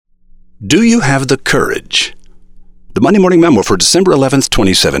Do you have the courage? The Monday Morning Memo for December 11th,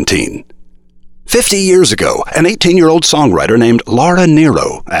 2017. 50 years ago, an 18-year-old songwriter named Laura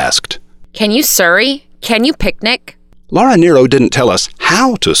Nyro asked, "Can you surrey? Can you picnic?" Laura Nyro didn't tell us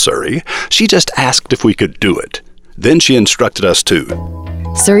how to surrey. She just asked if we could do it. Then she instructed us to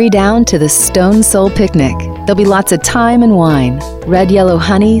surrey down to the Stone Soul Picnic. There'll be lots of thyme and wine, red yellow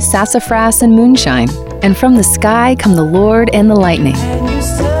honey, sassafras, and moonshine. And from the sky come the Lord and the lightning.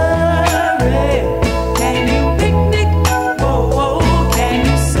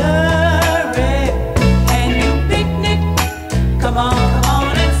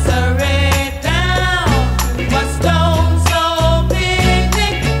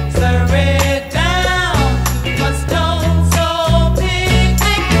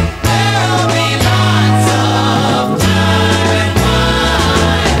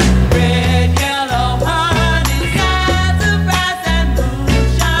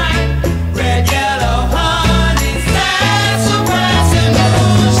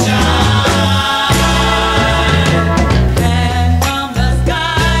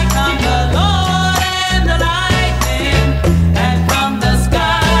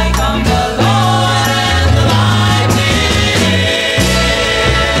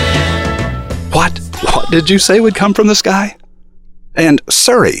 What did you say would come from the sky? And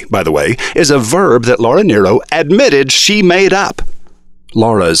surrey, by the way, is a verb that Laura Nyro admitted she made up.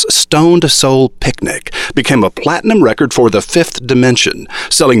 Laura's Stoned Soul Picnic became a platinum record for the Fifth Dimension,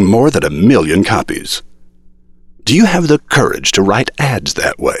 selling more than 1 million copies. Do you have the courage to write ads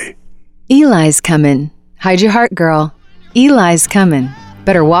that way? Eli's coming. Hide your heart, girl. Eli's coming.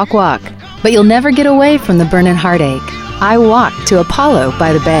 Better walk, walk. But you'll never get away from the burning heartache. I walk to Apollo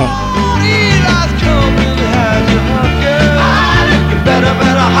by the bay.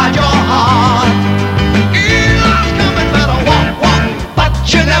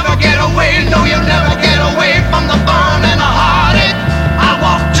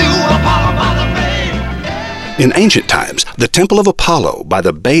 In ancient times, the Temple of Apollo by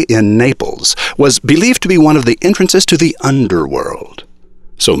the bay in Naples was believed to be one of the entrances to the underworld.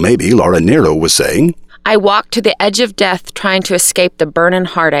 So maybe Laura Nyro was saying, I walked to the edge of death trying to escape the burning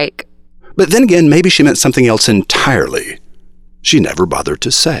heartache. But then again, maybe she meant something else entirely. She never bothered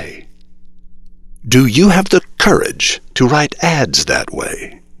to say. Do you have the courage to write ads that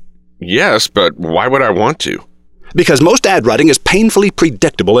way? Yes, but why would I want to? Because most ad writing is painfully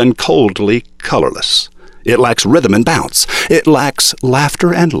predictable and coldly colorless. It lacks rhythm and bounce. It lacks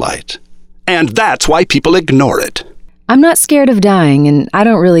laughter and light. And that's why people ignore it. I'm not scared of dying, and I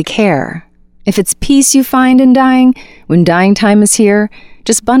don't really care. If it's peace you find in dying, when dying time is here,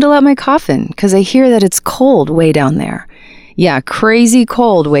 just bundle up my coffin, because I hear that it's cold way down there. Yeah, crazy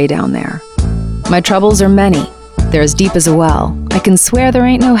cold way down there. My troubles are many. They're as deep as a well. I can swear there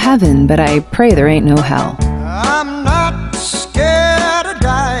ain't no heaven, but I pray there ain't no hell. I'm not scared of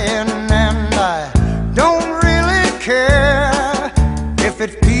dying, and I don't really care. If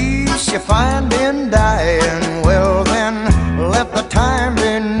it's peace you find in dying, well then let the time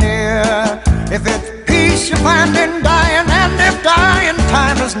be near. If it's peace you find in dying, and if dying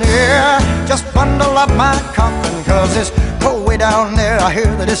time is near, just bundle up my coffin, cause it's cold way down there. I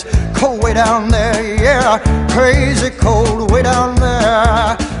hear that it's cold way down there, yeah, crazy cold way down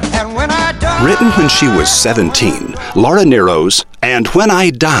there. And when I die... Written when she was 17, Laura Nyro's And When I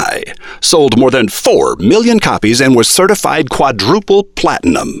Die sold more than 4 million copies and was certified quadruple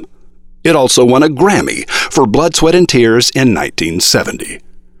platinum. It also won a Grammy for Blood, Sweat, and Tears in 1970.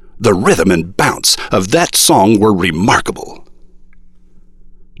 The rhythm and bounce of that song were remarkable.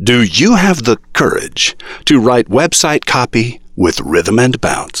 Do you have the courage to write website copy with rhythm and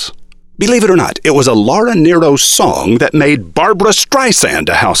bounce? Believe it or not, it was a Laura Nyro song that made Barbra Streisand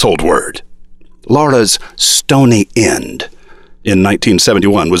a household word. Laura's Stony End in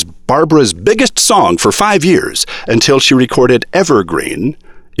 1971 was Barbra's biggest song for 5 years until she recorded Evergreen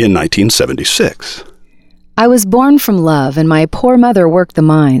in 1976. I was born from love, and my poor mother worked the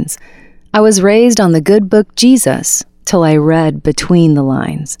mines. I was raised on the good book Jesus till I read between the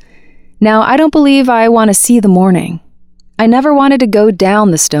lines. Now, I don't believe I want to see the morning. I never wanted to go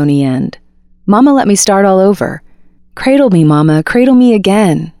down the stony end. Mama let me start all over. Cradle me, Mama, cradle me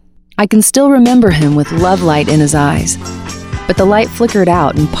again. I can still remember him with love light in his eyes. But the light flickered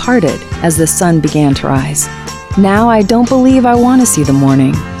out and parted as the sun began to rise. Now I don't believe I want to see the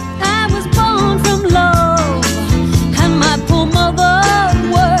morning. I was born from love, and my poor mother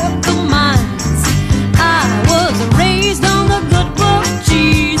worked the mines. I was raised on the good book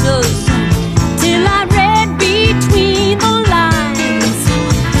Jesus till I read between the lines.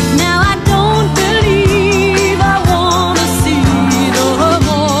 Now I don't believe I want to see the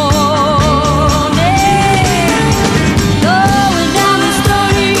morning.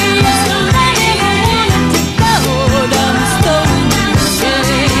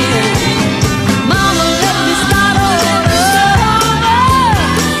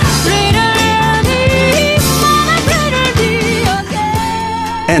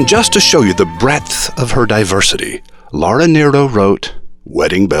 And just to show you the breadth of her diversity, Laura Nyro wrote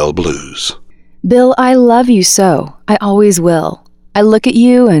Wedding Bell Blues. Bill, I love you so. I always will. I look at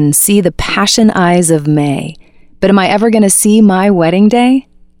you and see the passion eyes of May. But am I ever going to see my wedding day?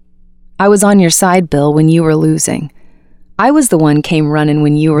 I was on your side, Bill, when you were losing. I was the one came running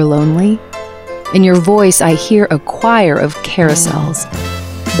when you were lonely. In your voice, I hear a choir of carousels.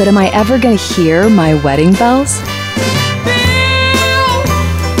 But am I ever going to hear my wedding bells?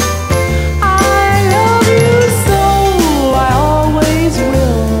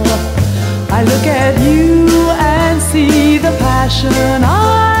 I look at you and see the passion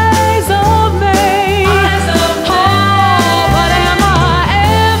eyes of May. Oh, but am I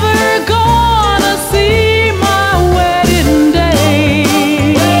ever gonna see my wedding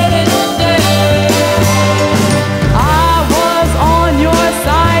day? I was on your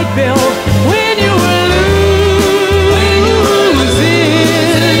side, Bill, when you were losing.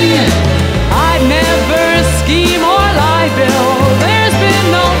 I'd never scheme or lie, Bill. There's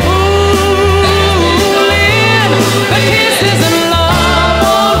been no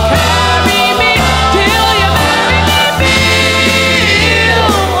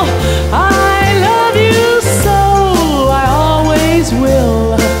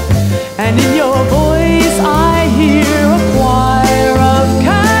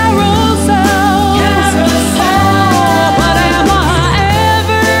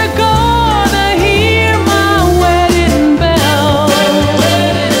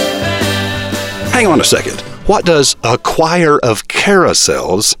Hang on a second. What does a choir of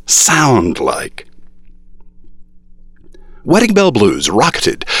carousels sound like? Wedding Bell Blues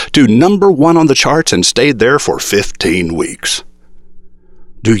rocketed to #1 on the charts and stayed there for 15 weeks.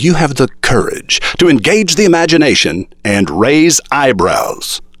 Do you have the courage to engage the imagination and raise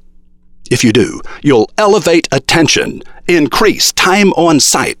eyebrows? If you do, you'll elevate attention, increase time on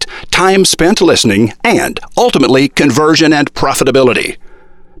site, time spent listening, and ultimately conversion and profitability.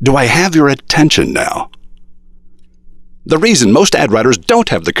 Do I have your attention now? The reason most ad writers don't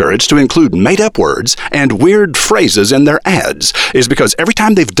have the courage to include made-up words and weird phrases in their ads is because every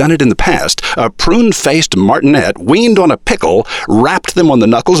time they've done it in the past, a prune-faced martinet weaned on a pickle, rapped them on the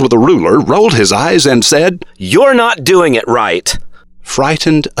knuckles with a ruler, rolled his eyes, and said, "You're not doing it right."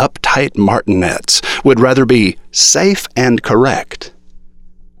 Frightened, uptight martinets would rather be safe and correct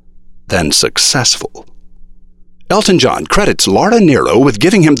than successful. Elton John credits Laura Nyro with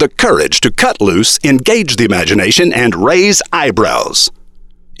giving him the courage to cut loose, engage the imagination, and raise eyebrows.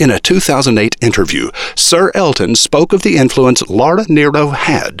 In a 2008 interview, Sir Elton spoke of the influence Laura Nyro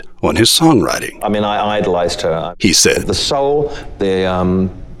had on his songwriting. I mean, I idolized her. He said, "The soul, the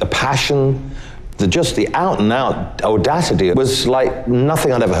passion, just the out-and-out audacity was like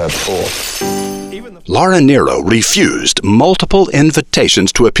nothing I'd ever heard before." Laura Nyro refused multiple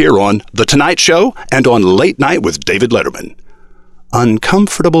invitations to appear on The Tonight Show and on Late Night with David Letterman.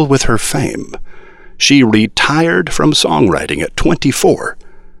 Uncomfortable with her fame, she retired from songwriting at 24,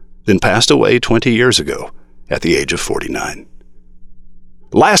 then passed away 20 years ago at the age of 49.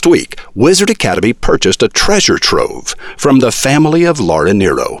 Last week, Wizard Academy purchased a treasure trove from the family of Laura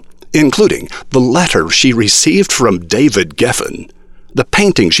Nyro, including the letter she received from David Geffen, the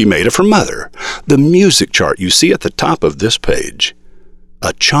painting she made of her mother, the music chart you see at the top of this page,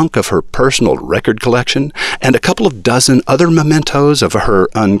 a chunk of her personal record collection, and a couple of dozen other mementos of her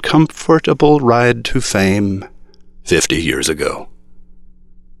uncomfortable ride to fame 50 years ago.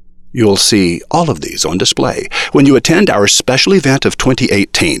 You'll see all of these on display when you attend our special event of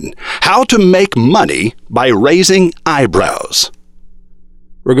 2018, How to Make Money by Raising Eyebrows.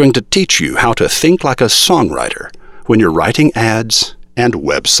 We're going to teach you how to think like a songwriter when you're writing ads and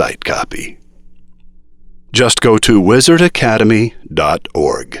website copy. Just go to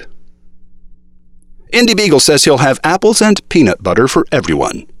wizardacademy.org. Indy Beagle says he'll have apples and peanut butter for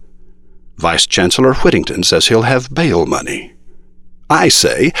everyone. Vice Chancellor Whittington says he'll have bail money. I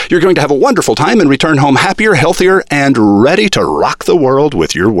say you're going to have a wonderful time and return home happier, healthier, and ready to rock the world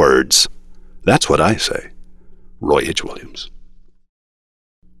with your words. That's what I say. Roy H. Williams.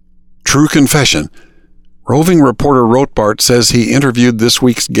 True confession. Roving reporter Rotbart says he interviewed this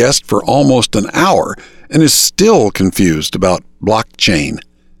week's guest for almost an hour and is still confused about blockchain.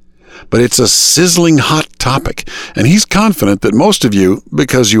 But it's a sizzling hot topic, and he's confident that most of you,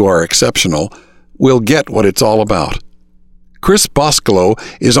 because you are exceptional, will get what it's all about. Chris Boscolo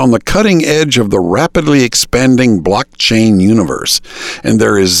is on the cutting edge of the rapidly expanding blockchain universe, and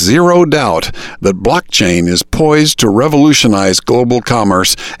there is zero doubt that blockchain is poised to revolutionize global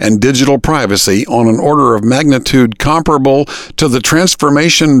commerce and digital privacy on an order of magnitude comparable to the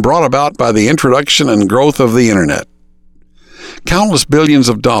transformation brought about by the introduction and growth of the Internet. Countless billions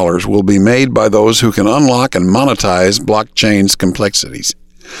of dollars will be made by those who can unlock and monetize blockchain's complexities.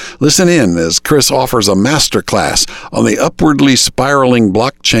 Listen in as Chris offers a masterclass on the upwardly spiraling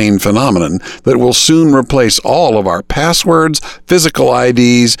blockchain phenomenon that will soon replace all of our passwords, physical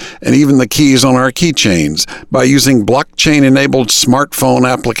IDs, and even the keys on our keychains by using blockchain-enabled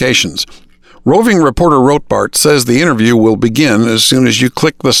smartphone applications. Roving reporter Rothbart says the interview will begin as soon as you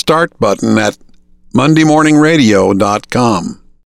click the start button at MondayMorningRadio.com.